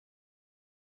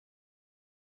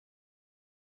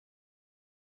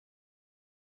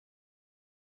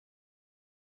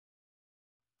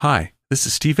Hi, this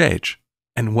is Steve H.,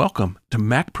 and welcome to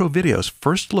Mac Pro Video's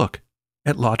first look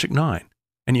at Logic 9.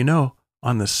 And you know,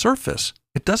 on the surface,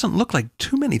 it doesn't look like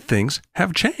too many things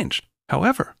have changed.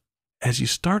 However, as you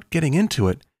start getting into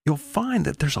it, you'll find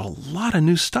that there's a lot of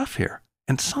new stuff here,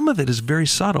 and some of it is very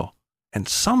subtle, and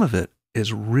some of it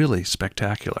is really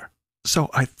spectacular.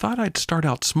 So I thought I'd start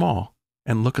out small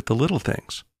and look at the little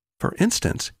things. For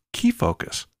instance, key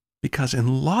focus. Because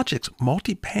in Logic's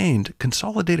multi-paned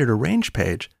consolidated arrange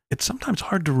page, it's sometimes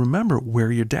hard to remember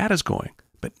where your data is going.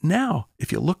 But now,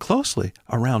 if you look closely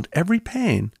around every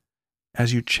pane,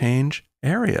 as you change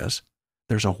areas,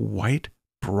 there's a white,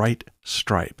 bright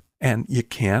stripe. And you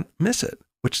can't miss it,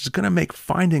 which is going to make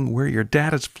finding where your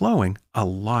data is flowing a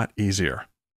lot easier.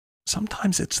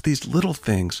 Sometimes it's these little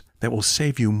things that will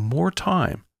save you more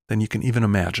time than you can even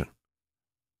imagine.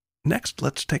 Next,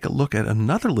 let's take a look at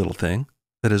another little thing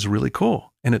that is really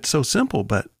cool. And it's so simple,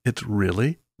 but it's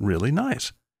really, really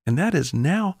nice. And that is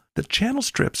now the channel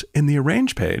strips in the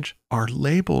arrange page are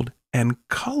labeled and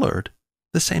colored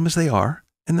the same as they are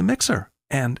in the mixer.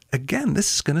 And again,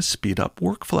 this is going to speed up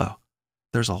workflow.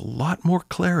 There's a lot more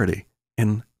clarity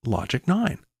in Logic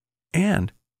 9.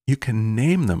 And you can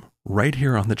name them right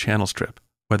here on the channel strip,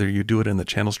 whether you do it in the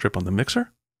channel strip on the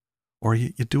mixer or you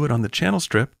do it on the channel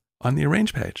strip on the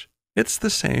arrange page. It's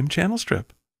the same channel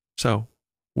strip. So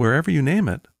wherever you name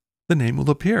it, the name will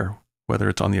appear, whether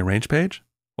it's on the arrange page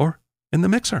or in the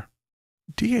mixer.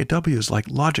 DAWs like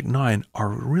Logic 9 are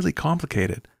really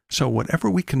complicated, so whatever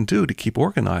we can do to keep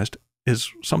organized is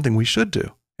something we should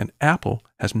do, and Apple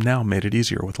has now made it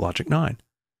easier with Logic 9.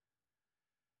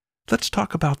 Let's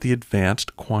talk about the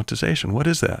advanced quantization. What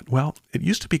is that? Well, it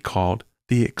used to be called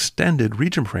the extended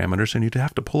region parameters, and you'd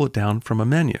have to pull it down from a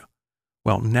menu.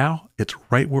 Well, now it's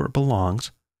right where it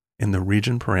belongs in the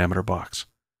region parameter box.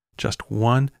 Just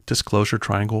one disclosure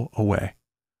triangle away.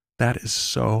 That is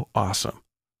so awesome.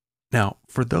 Now,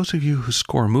 for those of you who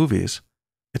score movies,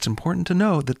 it's important to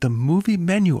know that the movie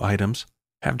menu items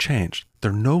have changed.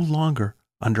 They're no longer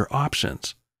under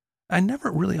options. I never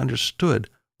really understood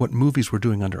what movies were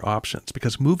doing under options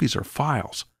because movies are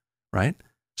files, right?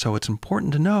 So it's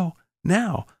important to know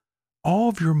now all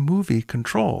of your movie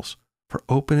controls for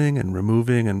opening and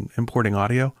removing and importing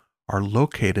audio are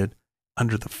located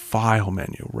under the File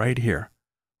menu right here.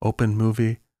 Open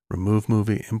movie, remove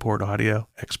movie, import audio,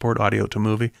 export audio to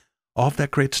movie. All of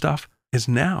that great stuff is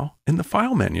now in the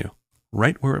File menu,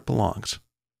 right where it belongs.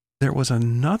 There was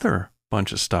another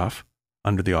bunch of stuff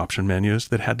under the option menus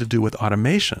that had to do with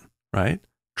automation, right?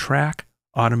 Track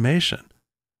automation.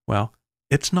 Well,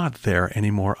 it's not there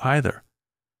anymore either.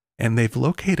 And they've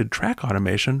located track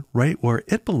automation right where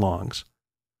it belongs.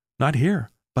 Not here,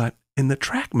 but in the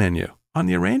track menu on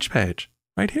the arrange page,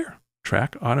 right here,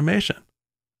 track automation.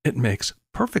 It makes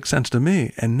perfect sense to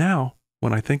me. And now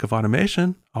when I think of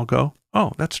automation, I'll go,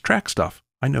 oh, that's track stuff.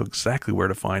 I know exactly where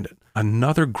to find it.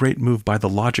 Another great move by the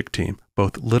Logic team,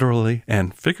 both literally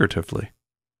and figuratively.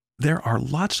 There are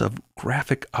lots of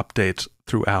graphic updates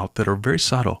throughout that are very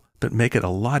subtle that make it a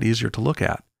lot easier to look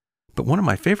at. But one of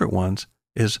my favorite ones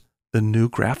is the new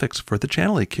graphics for the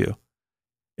channel EQ.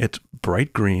 It's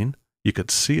bright green. You could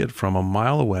see it from a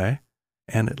mile away,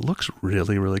 and it looks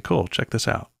really, really cool. Check this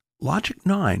out. Logic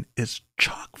 9 is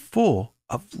chock full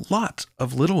of lots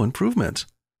of little improvements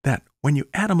that, when you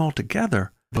add them all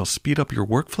together, will speed up your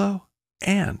workflow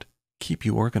and keep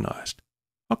you organized.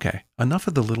 Okay, enough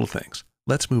of the little things.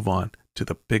 Let's move on to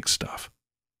the big stuff.